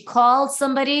 And she called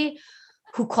somebody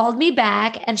who called me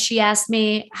back, and she asked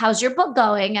me, how's your book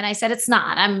going? And I said, it's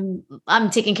not, I'm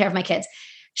taking care of my kids.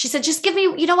 She said, just give me,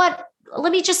 you know what?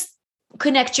 Let me just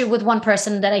connect you with one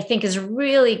person that I think is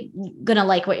really going to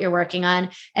like what you're working on.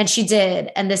 And she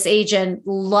did. And this agent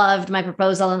loved my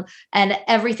proposal, and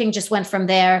everything just went from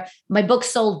there. My book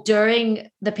sold during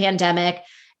the pandemic.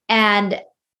 And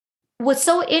what's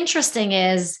so interesting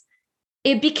is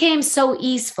it became so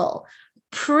easeful.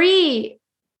 Pre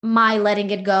my letting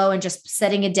it go and just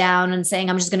setting it down and saying,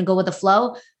 I'm just going to go with the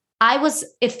flow.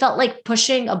 It felt like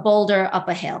pushing a boulder up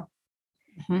a hill,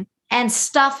 and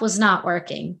stuff was not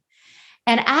working.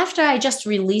 And after I just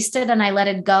released it and I let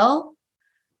it go,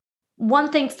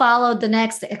 one thing followed the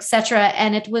next, etc.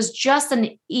 And it was just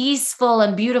an easeful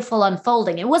and beautiful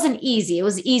unfolding. It wasn't easy, it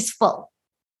was easeful.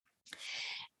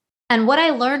 And what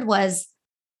I learned was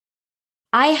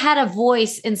I had a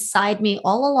voice inside me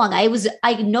all along. I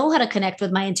know how to connect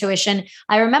with my intuition.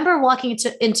 I remember walking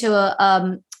into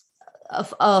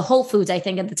a Whole Foods, I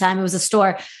think at the time it was a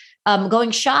store, going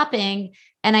shopping.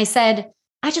 And I said,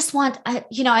 I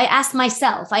asked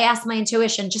my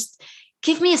intuition, just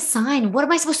give me a sign. What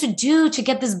am I supposed to do to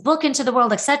get this book into the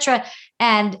world, etc.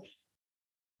 And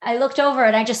I looked over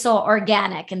and I just saw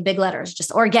organic in big letters,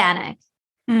 just organic.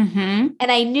 And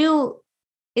I knew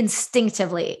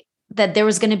instinctively that there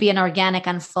was going to be an organic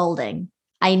unfolding.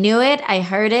 I knew it. I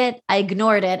heard it. I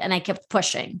ignored it. And I kept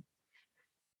pushing.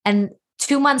 And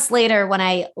 2 months later, when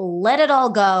I let it all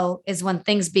go, is when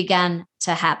things began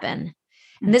to happen.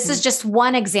 And this is just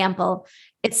one example.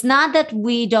 It's not that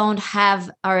we don't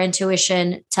have our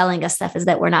intuition telling us stuff, is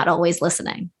that we're not always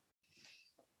listening.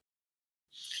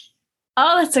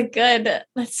 Oh,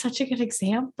 that's such a good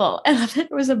example. I love that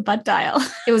it was a butt dial.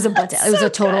 It was a butt dial. It was a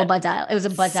total butt dial. It was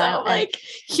a butt dial. Like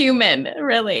human,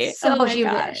 really. So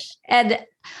human. Gosh.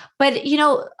 But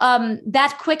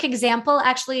that quick example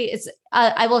actually is,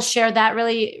 I will share that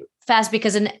really fast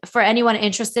because for anyone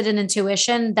interested in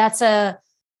intuition, that's a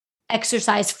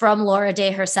exercise from Laura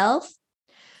Day herself.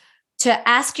 To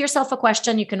ask yourself a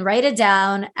question, you can write it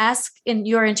down, ask in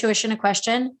your intuition a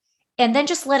question, and then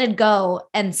just let it go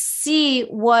and see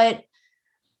what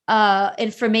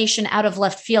information out of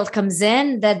left field comes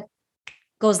in that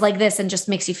goes like this and just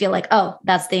makes you feel like, oh,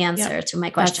 that's the answer to my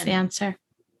question. That's the answer.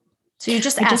 So you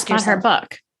just I ask just bought yourself.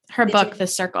 her book, The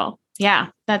Circle. Yeah.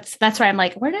 That's why I'm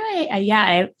like, where did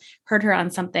I heard her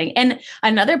on something. And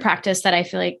another practice that I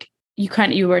feel like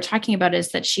you were talking about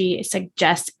is that she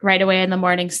suggests right away in the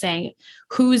morning saying,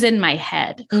 who's in my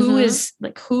head? Who is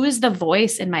the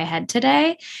voice in my head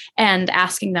today? And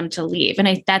asking them to leave.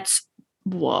 And that's,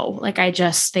 whoa. Like, I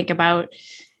just think about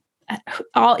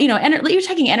all, you're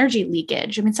talking energy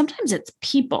leakage. I mean, sometimes it's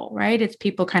people, right? It's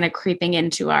people kind of creeping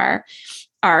into our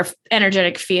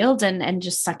energetic field and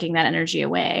just sucking that energy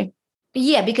away.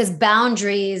 Yeah. Because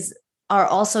boundaries are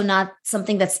also not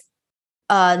something that's,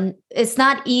 it's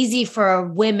not easy for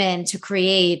women to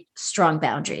create strong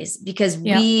boundaries because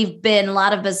a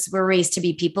lot of us were raised to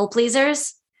be people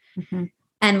pleasers,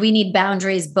 and we need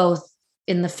boundaries both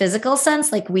in the physical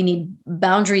sense, like we need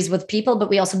boundaries with people, but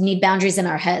we also need boundaries in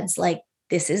our heads. Like,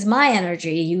 this is my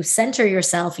energy. You center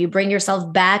yourself, you bring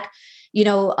yourself back.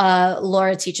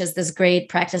 Laura teaches this great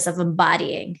practice of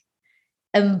embodying.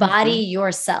 Embody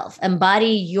yourself,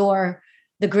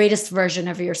 the greatest version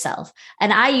of yourself.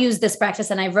 And I use this practice,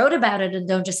 and I wrote about it, and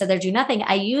Don't Just Sit There, Do Nothing.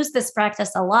 I use this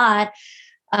practice a lot.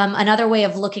 Another way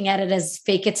of looking at it is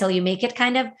fake it till you make it,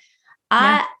 kind of.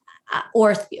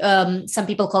 Some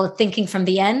people call it thinking from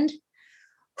the end.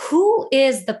 Who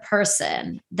is the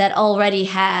person that already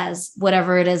has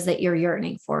whatever it is that you're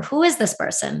yearning for? Who is this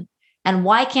person? And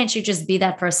why can't you just be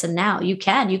that person now? You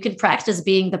can practice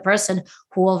being the person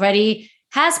who already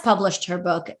has published her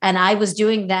book. And I was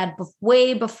doing that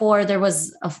way before there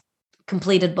was a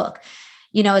completed book.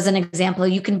 As an example,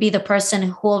 you can be the person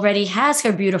who already has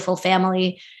her beautiful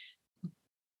family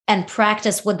and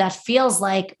practice what that feels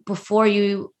like before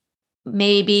you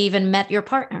maybe even met your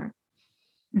partner.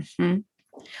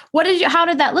 How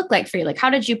did that look like for you? Like, how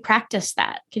did you practice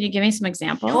that? Can you give me some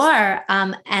examples? Sure.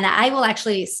 And I will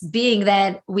actually, being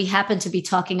that we happen to be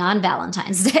talking on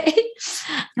Valentine's Day.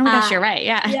 Oh my gosh, you're right.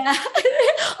 Yeah. Yeah.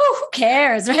 Who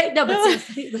cares? Right. No, but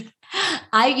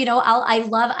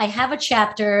I have a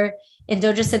chapter in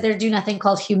Don't Just Sit There, Do Nothing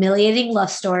called Humiliating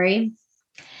Love Story.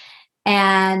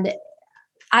 And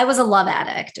I was a love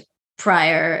addict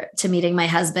prior to meeting my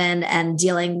husband and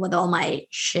dealing with all my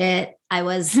shit. I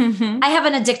have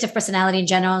an addictive personality in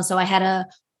general. And so I had a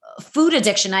food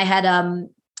addiction. I had,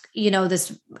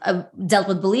 dealt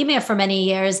with bulimia for many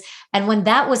years. And when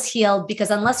that was healed, because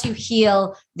unless you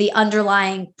heal the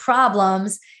underlying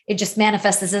problems, it just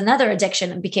manifests as another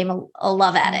addiction and became a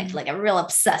love addict, like a real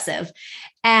obsessive.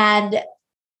 And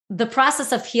the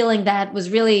process of healing that was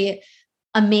really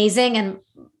amazing. And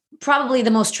probably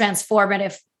the most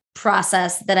transformative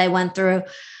process that I went through.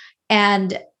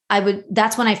 And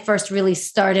that's when I first really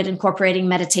started incorporating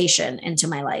meditation into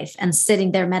my life and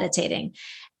sitting there meditating.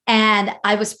 And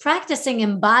I was practicing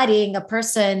embodying a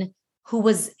person who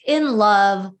was in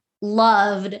love,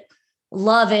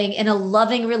 loving, in a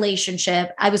loving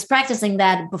relationship. I was practicing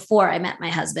that before I met my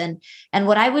husband. And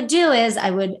what I would do is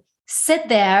I would sit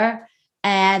there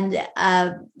and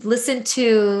listen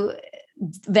to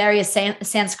various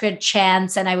Sanskrit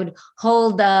chants, and I would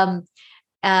hold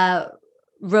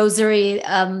rosary,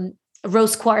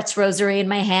 rose quartz rosary in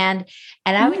my hand.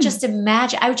 And I would just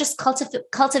imagine, I would just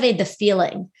cultivate the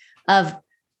feeling of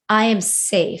I am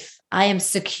safe, I am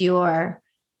secure,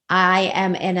 I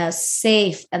am in a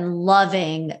safe and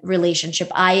loving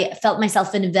relationship. I felt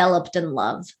myself enveloped in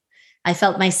love. I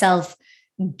felt myself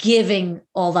giving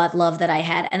all that love that I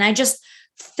had. And I just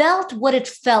felt what it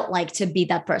felt like to be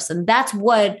that person. That's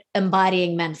what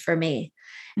embodying meant for me.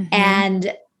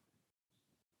 And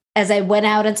as I went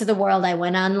out into the world, I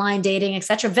went online dating,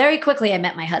 etc. Very quickly, I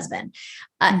met my husband.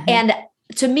 And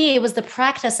to me, it was the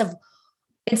practice of,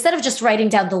 instead of just writing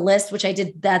down the list, which I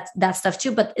did that stuff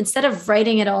too, but instead of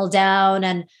writing it all down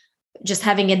and just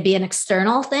having it be an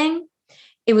external thing,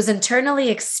 it was internally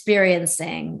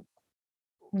experiencing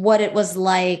what it was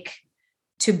like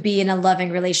to be in a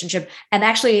loving relationship. And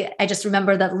actually, I just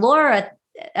remember that Laura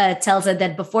tells it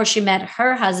that before she met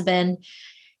her husband,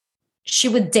 she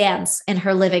would dance in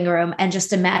her living room and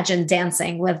just imagine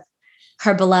dancing with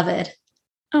her beloved.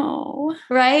 Oh,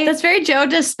 right. That's very Joe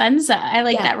Dispenza. I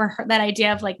like that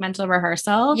idea of like mental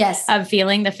rehearsal. Yes. Of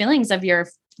feeling the feelings of your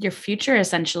future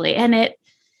essentially. And that's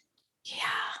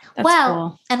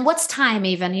cool. And what's time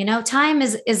even, time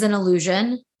is an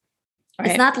illusion. Right.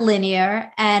 It's not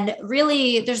linear. And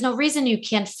really, there's no reason you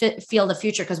can't feel the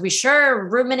future, because we sure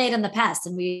ruminate in the past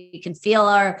and we can feel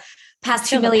our past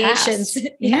humiliations.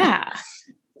 Yeah.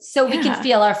 So we can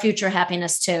feel our future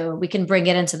happiness too. We can bring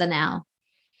it into the now.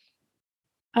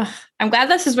 I'm glad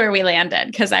this is where we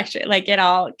landed, because actually like it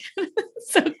all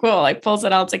so cool. Like pulls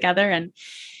it all together. And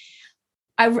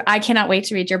I cannot wait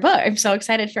to read your book. I'm so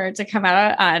excited for it to come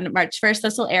out on March 1st.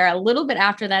 This will air a little bit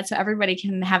after that, so everybody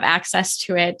can have access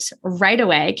to it right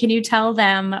away. Can you tell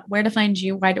them where to find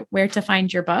you, where to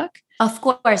find your book? Of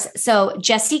course. So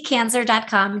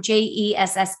jessiekanzer.com,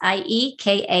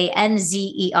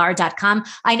 JESSIEKANZER.com.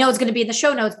 I know it's going to be in the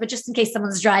show notes, but just in case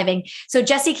someone's driving. So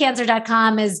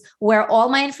jessiekanzer.com is where all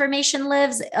my information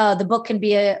lives. The book can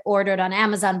be ordered on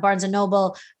Amazon, Barnes &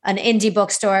 Noble, an indie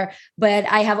bookstore, but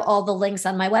I have all the links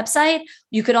on my website.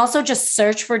 You could also just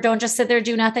search for Don't Just Sit There,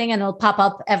 Do Nothing, and it'll pop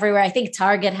up everywhere. I think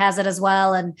Target has it as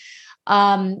well. And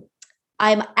I'm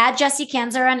at Jessie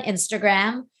Kanzer on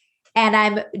Instagram. And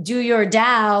I'm Do Your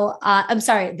Tao.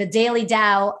 The Daily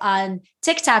Tao on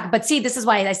TikTok. But see, this is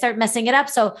why I start messing it up.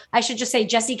 So I should just say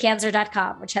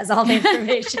jessiekanzer.com, which has all the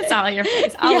information. It's all your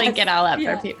face. I'll link it all up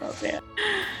for people too.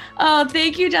 Oh,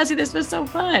 thank you, Jessie. This was so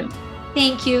fun.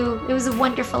 Thank you. It was a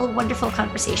wonderful, wonderful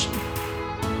conversation.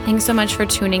 Thanks so much for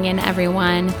tuning in,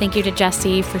 everyone. Thank you to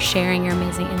Jessie for sharing your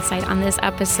amazing insight on this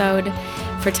episode,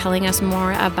 for telling us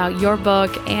more about your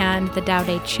book and the Tao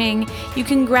Te Ching. You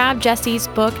can grab Jessie's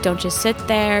book, Don't Just Sit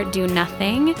There, Do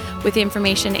Nothing, with the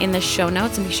information in the show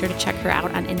notes, and be sure to check her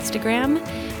out on Instagram.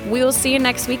 We will see you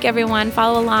next week, everyone.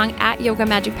 Follow along at Yoga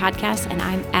Magic Podcast, and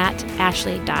I'm at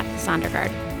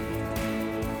Ashley.Sondergaard.